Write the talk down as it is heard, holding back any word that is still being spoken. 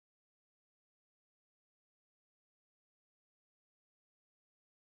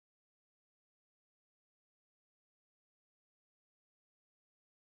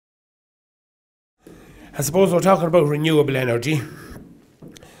I suppose we're talking about renewable energy,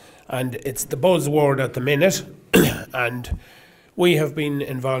 and it's the buzzword at the minute, and we have been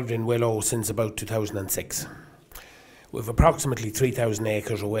involved in willow since about 2006. We have approximately 3,000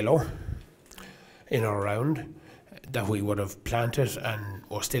 acres of willow in or around that we would have planted, and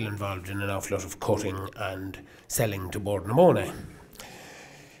we're still involved in an awful lot of cutting and selling to Moynalty.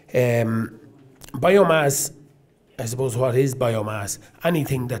 Biomass, I suppose, what is biomass?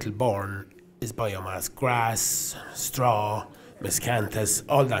 Anything that'll burn is biomass. Grass, straw, miscanthus,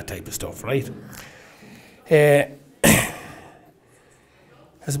 all that type of stuff, right? I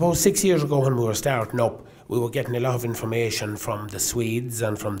suppose 6 years ago when we were starting up, we were getting a lot of information from the Swedes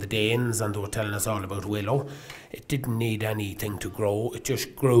and from the Danes, and they were telling us all about willow. It didn't need anything to grow, it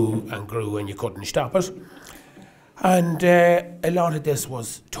just grew and grew and you couldn't stop it. And a lot of this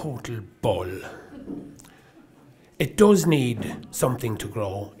was total bull. It does need something to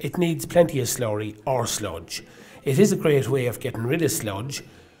grow. It needs plenty of slurry or sludge. It is a great way of getting rid of sludge.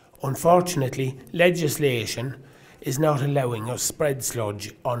 Unfortunately, legislation is not allowing us spread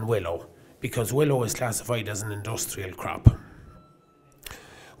sludge on willow because willow is classified as an industrial crop.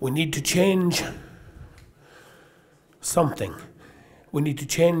 We need to change something. We need to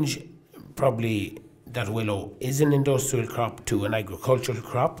change probably that willow is an industrial crop to an agricultural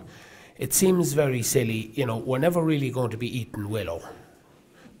crop. It seems very silly, you know, we're never really going to be eating willow.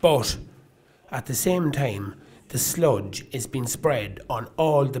 But at the same time, the sludge is being spread on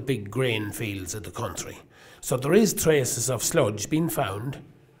all the big grain fields of the country. So there is traces of sludge being found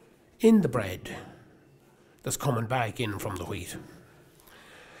in the bread that's coming back in from the wheat.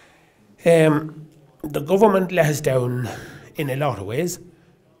 The government let us down in a lot of ways.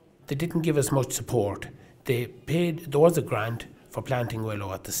 They didn't give us much support. There was a grant for planting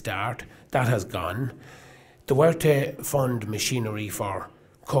willow at the start. That has gone. They were to fund machinery for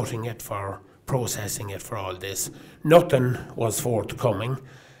cutting it, for processing it, for all this. Nothing was forthcoming.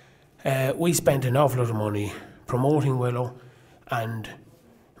 We spent an awful lot of money promoting willow and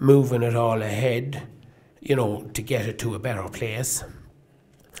moving it all ahead, you know, to get it to a better place.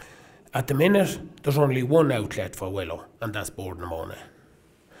 At the minute, there's only one outlet for willow, and that's Moynalty.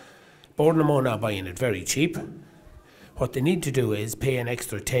 Moynalty are buying it very cheap. What they need to do is pay an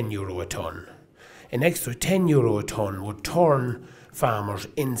extra €10 a tonne. An extra €10 a tonne would turn farmers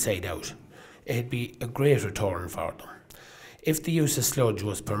inside out. It'd be a great return for them. If the use of sludge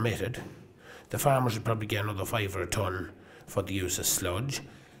was permitted, the farmers would probably get another €5 a tonne for the use of sludge,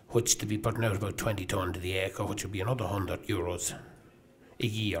 which to be putting out about 20 tonne to the acre, which would be another €100 a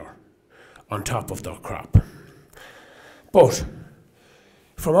year on top of their crop. But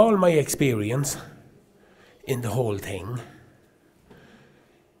from all my experience in the whole thing,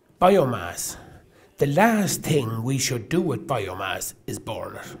 biomass, the last thing we should do with biomass is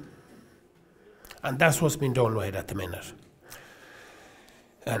burn it. And that's what's been done with it at the minute.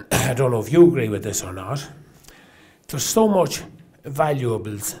 And I don't know if you agree with this or not. There's so much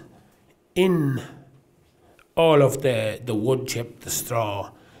valuables in all of the wood chip, the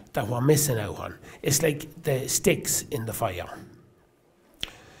straw, that we're missing out on. It's like the sticks in the fire.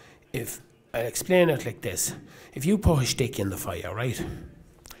 If I explain it like this, if you put a stick in the fire, right,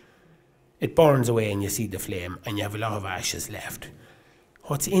 it burns away and you see the flame and you have a lot of ashes left.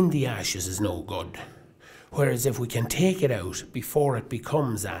 What's in the ashes is no good. Whereas if we can take it out before it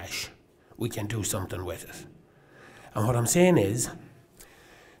becomes ash, we can do something with it. And what I'm saying is,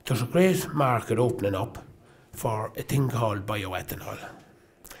 there's a great market opening up for a thing called bioethanol.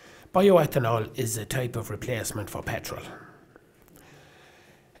 Bioethanol is a type of replacement for petrol.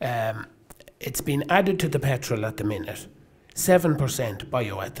 It's been added to the petrol at the minute. 7%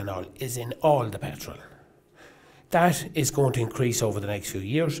 bioethanol is in all the petrol. That is going to increase over the next few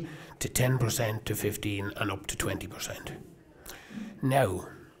years to 10%, to 15% and up to 20%. Now,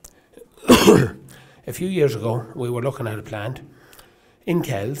 a few years ago, we were looking at a plant in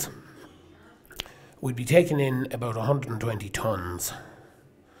Kells. We'd be taking in about 120 tonnes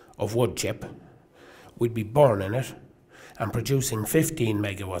of wood chip. We'd be burning it and producing 15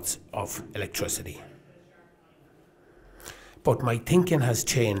 megawatts of electricity. But my thinking has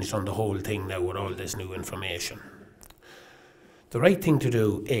changed on the whole thing now with all this new information. The right thing to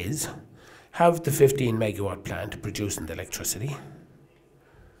do is have the 15 megawatt plant producing the electricity.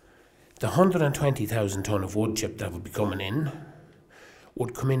 The 120,000 tonne of wood chip that would be coming in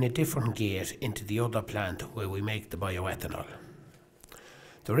would come in a different gate into the other plant where we make the bioethanol.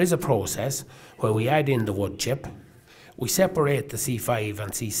 There is a process where we add in the wood chip, we separate the C5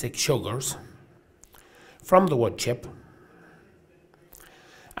 and C6 sugars from the wood chip,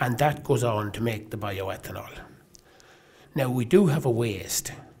 and that goes on to make the bioethanol. Now we do have a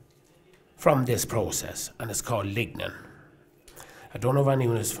waste from this process, and it's called lignin. I don't know if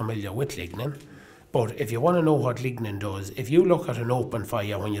anyone is familiar with lignin, but if you want to know what lignin does, if you look at an open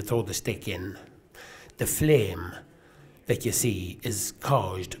fire when you throw the stick in, the flame that you see is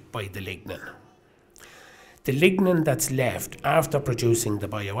caused by the lignin. The lignin that's left after producing the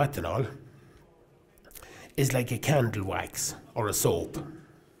bioethanol is like a candle wax or a soap.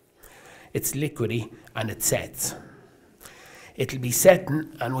 It's liquidy and it sets. It'll be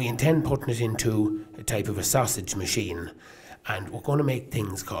setting, and we intend putting it into a type of a sausage machine, and we're going to make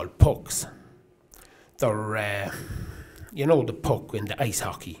things called pucks. They're, you know, the puck in the ice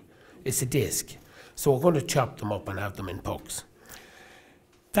hockey. It's a disc. So we're going to chop them up and have them in pucks.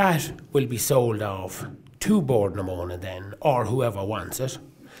 That will be sold off to Bord na Móna then, or whoever wants it.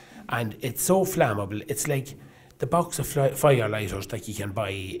 And it's so flammable, it's like the box of fire lighters that you can buy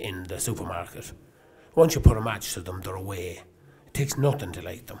in the supermarket. Once you put a match to them, they're away. It takes nothing to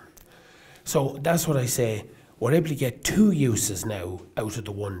light them. So that's what I say, we're able to get 2 uses now out of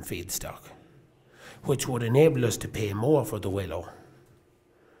the one feedstock, which would enable us to pay more for the willow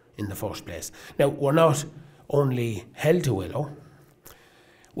in the first place. Now, we're not only held to willow,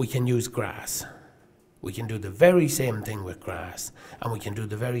 we can use grass. We can do the very same thing with grass, and we can do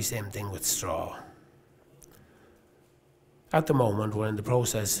the very same thing with straw. At the moment, we're in the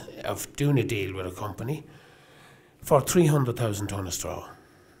process of doing a deal with a company for 300,000 tonne of straw.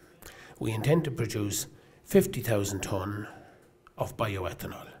 We intend to produce 50,000 tonne of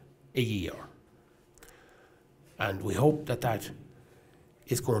bioethanol a year. And we hope that that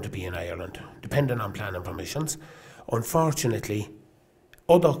is going to be in Ireland, depending on planning permissions. Unfortunately,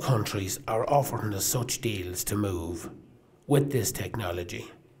 other countries are offering us such deals to move with this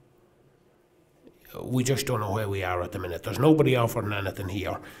technology. We just don't know where we are at the minute. There's nobody offering anything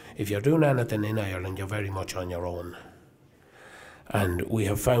here. If you're doing anything in Ireland, you're very much on your own. And we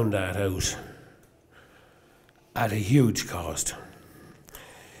have found that out at a huge cost.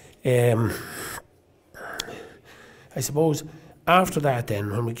 I suppose after that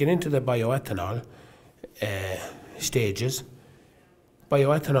then, when we get into the bioethanol stages,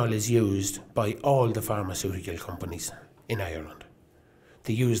 bioethanol is used by all the pharmaceutical companies in Ireland.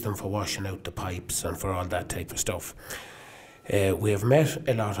 They use them for washing out the pipes and for all that type of stuff. We have met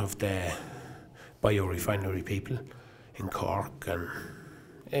a lot of the biorefinery people in Cork and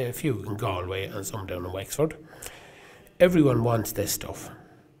a few in Galway and some down in Wexford. Everyone wants this stuff,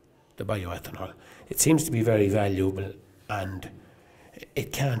 the bioethanol. It seems to be very valuable and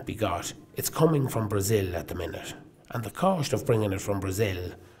it can't be got. It's coming from Brazil at the minute, and the cost of bringing it from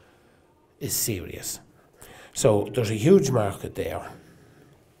Brazil is serious. So there's a huge market there.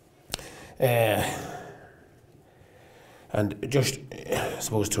 And just, I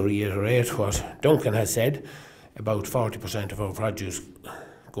suppose, to reiterate what Duncan has said, about 40% of our produce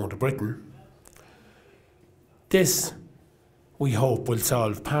going to Britain. This, we hope, will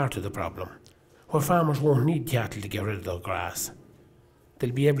solve part of the problem, where farmers won't need cattle to get rid of their grass.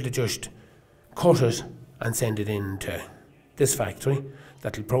 They'll be able to just cut it and send it into this factory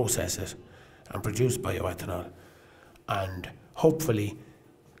that'll process it and produce bioethanol, and hopefully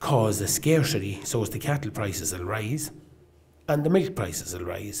cause a scarcity so as the cattle prices will rise and the milk prices will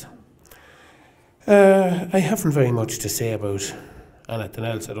rise. I haven't very much to say about anything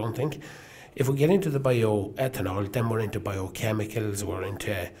else, I don't think. If we get into the bioethanol, then we're into biochemicals, we're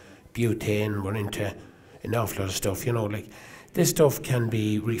into butane, we're into an awful lot of stuff. You know, like, this stuff can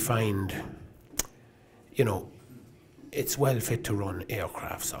be refined, you know, it's well fit to run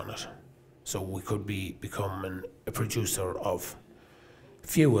aircrafts on it. So we could be becoming a producer of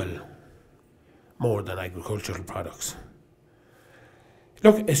fuel more than agricultural products.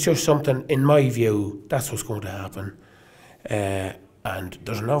 Look, it's just something, in my view, that's what's going to happen. And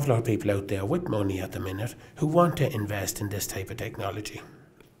there's an awful lot of people out there with money at the minute who want to invest in this type of technology.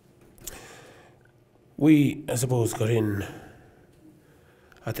 We, I suppose, got in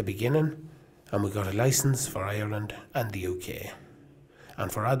at the beginning, and we got a licence for Ireland and the UK,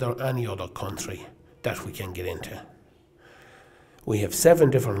 and for any other country that we can get into. We have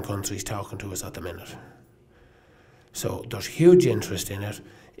 7 different countries talking to us at the minute. So there's huge interest in it.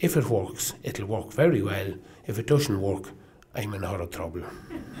 If it works, it'll work very well. If it doesn't work, I'm in a lot of trouble.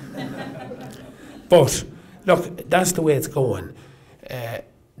 But look, that's the way it's going.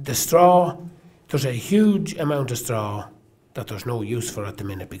 The straw, there's a huge amount of straw that there's no use for at the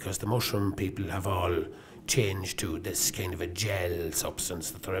minute, because the mushroom people have all changed to this kind of a gel substance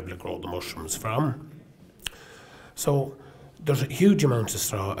that they're able to grow the mushrooms from. So there's a huge amount of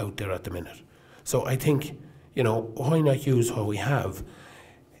straw out there at the minute. So I think, you know, why not use what we have?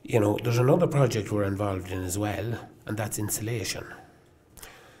 You know, there's another project we're involved in as well, and that's insulation.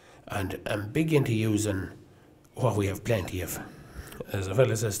 and I'm big into using what we have plenty of. As a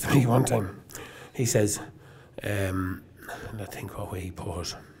fella says to me one time, he says, I think what way he put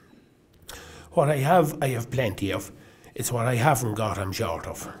it. What I have plenty of. It's what I haven't got, I'm short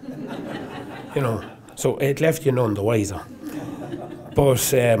of. You know, so it left you none the wiser. But,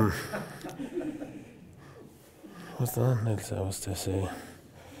 what's that else I was to say?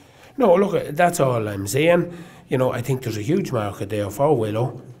 No, look, that's all I'm saying. You know, I think there's a huge market there for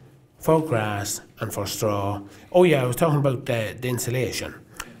willow, for grass, and for straw. Oh yeah, I was talking about the insulation.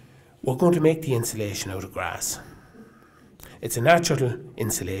 We're going to make the insulation out of grass. It's a natural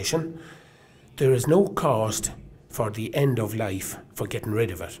insulation. There is no cost for the end of life for getting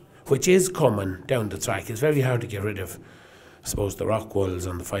rid of it, which is coming down the track. It's very hard to get rid of, I suppose, the rock wools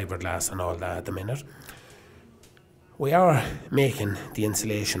and the fiberglass and all that at the minute. We are making the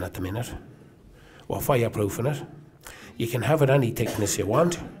insulation at the minute. We're fireproofing it. You can have it any thickness you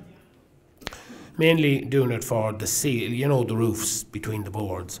want. Mainly doing it for the seal, you know, the roofs between the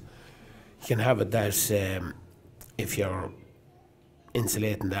boards. You can have it that if you're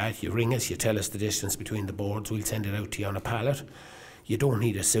insulating that, you ring us, you tell us the distance between the boards, we'll send it out to you on a pallet. You don't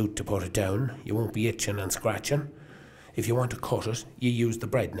need a suit to put it down. You won't be itching and scratching. If you want to cut it, you use the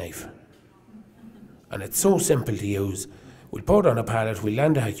bread knife. And it's so simple to use. We'll put it on a pallet, we'll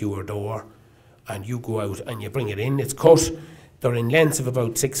land it at your door, and you go out and you bring it in. It's cut. They're in lengths of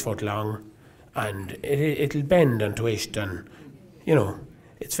about 6 foot long, and it'll bend and twist, and, you know,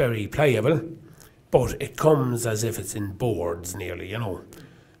 it's very pliable. But it comes as if it's in boards nearly, you know.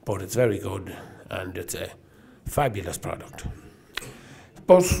 But it's very good, and it's a fabulous product.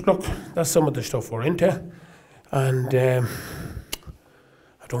 But look, that's some of the stuff we're into, and I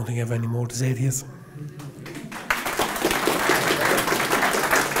don't think I have any more to say to you.